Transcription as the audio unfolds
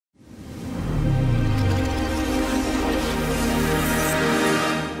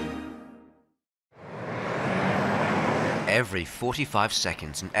Every 45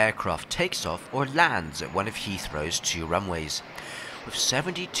 seconds, an aircraft takes off or lands at one of Heathrow's 2 runways. With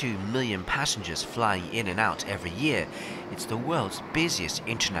 72 million passengers flying in and out every year, it's the world's busiest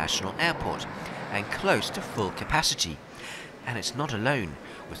international airport and close to full capacity. And it's not alone,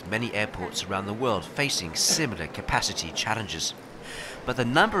 with many airports around the world facing similar capacity challenges. But the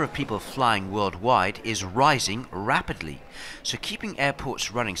number of people flying worldwide is rising rapidly, so keeping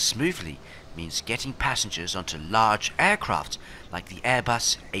airports running smoothly means getting passengers onto large aircraft like the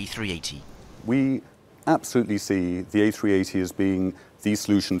Airbus A380. We absolutely see the A380 as being the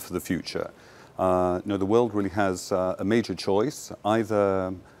solution for the future. The world really has a major choice.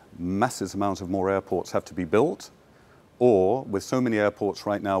 Either massive amounts of more airports have to be built, or with so many airports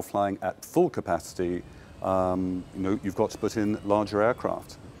right now flying at full capacity, you've got to put in larger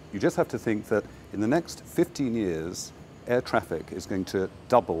aircraft. You just have to think that in the next 15 years, air traffic is going to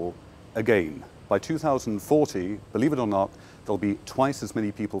double again. By 2040, believe it or not, there'll be twice as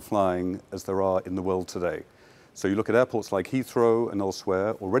many people flying as there are in the world today. So you look at airports like Heathrow and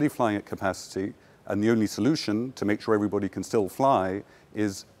elsewhere, already flying at capacity, and the only solution to make sure everybody can still fly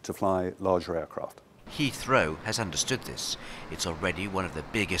is to fly larger aircraft. Heathrow has understood this. It's already one of the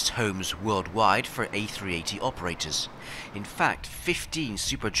biggest homes worldwide for A380 operators. In fact, 15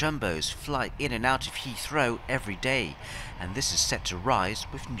 super jumbos fly in and out of Heathrow every day, and this is set to rise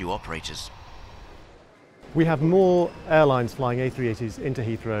with new operators. We have more airlines flying A380s into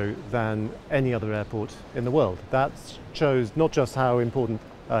Heathrow than any other airport in the world. That shows not just how important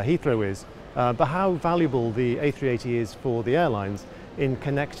Heathrow is, but how valuable the A380 is for the airlines in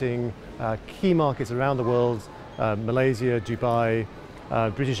connecting key markets around the world, Malaysia, Dubai,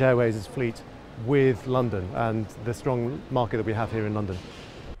 British Airways' fleet, with London and the strong market that we have here in London.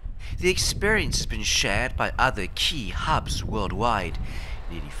 The experience has been shared by other key hubs worldwide.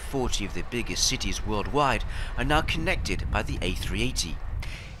 Nearly 40 of the biggest cities worldwide are now connected by the A380.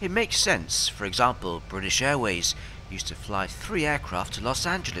 It makes sense. For example, British Airways used to fly 3 aircraft to Los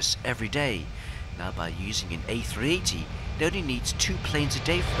Angeles every day. Now by using an A380, it only needs 2 planes a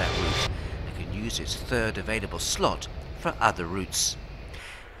day for that route and can use its 3rd available slot for other routes.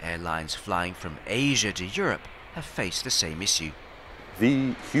 Airlines flying from Asia to Europe have faced the same issue.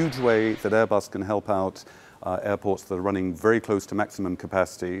 The huge way that Airbus can help out airports that are running very close to maximum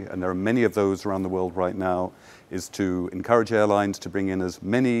capacity, and there are many of those around the world right now, is to encourage airlines to bring in as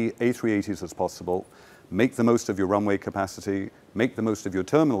many A380s as possible, make the most of your runway capacity, make the most of your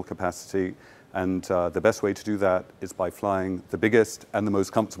terminal capacity, and the best way to do that is by flying the biggest and the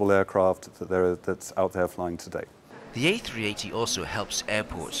most comfortable aircraft that's out there flying today. The A380 also helps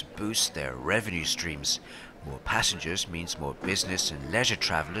airports boost their revenue streams. More passengers means more business and leisure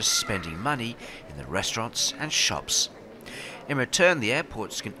travelers spending money in the restaurants and shops. In return, the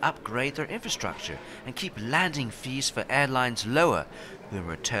airports can upgrade their infrastructure and keep landing fees for airlines lower, who in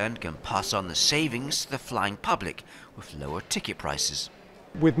return can pass on the savings to the flying public with lower ticket prices.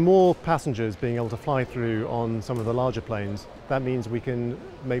 With more passengers being able to fly through on some of the larger planes, that means we can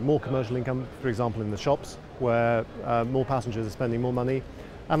make more commercial income, for example in the shops, where more passengers are spending more money.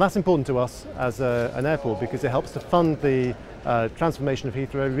 And that's important to us as an airport because it helps to fund the transformation of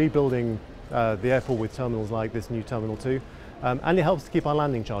Heathrow, rebuilding the airport with terminals like this new Terminal 2. And it helps to keep our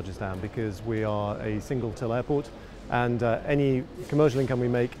landing charges down because we are a single-till airport, and any commercial income we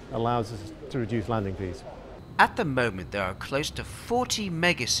make allows us to reduce landing fees. At the moment, there are close to 40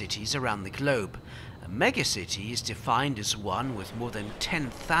 megacities around the globe. A megacity is defined as one with more than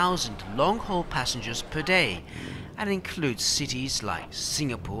 10,000 long-haul passengers per day and includes cities like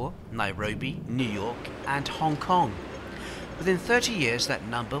Singapore, Nairobi, New York and Hong Kong. Within 30 years, that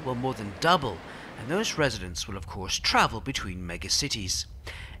number will more than double, and those residents will of course travel between megacities.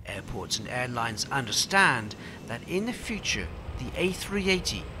 Airports and airlines understand that in the future, the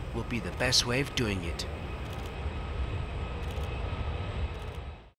A380 will be the best way of doing it.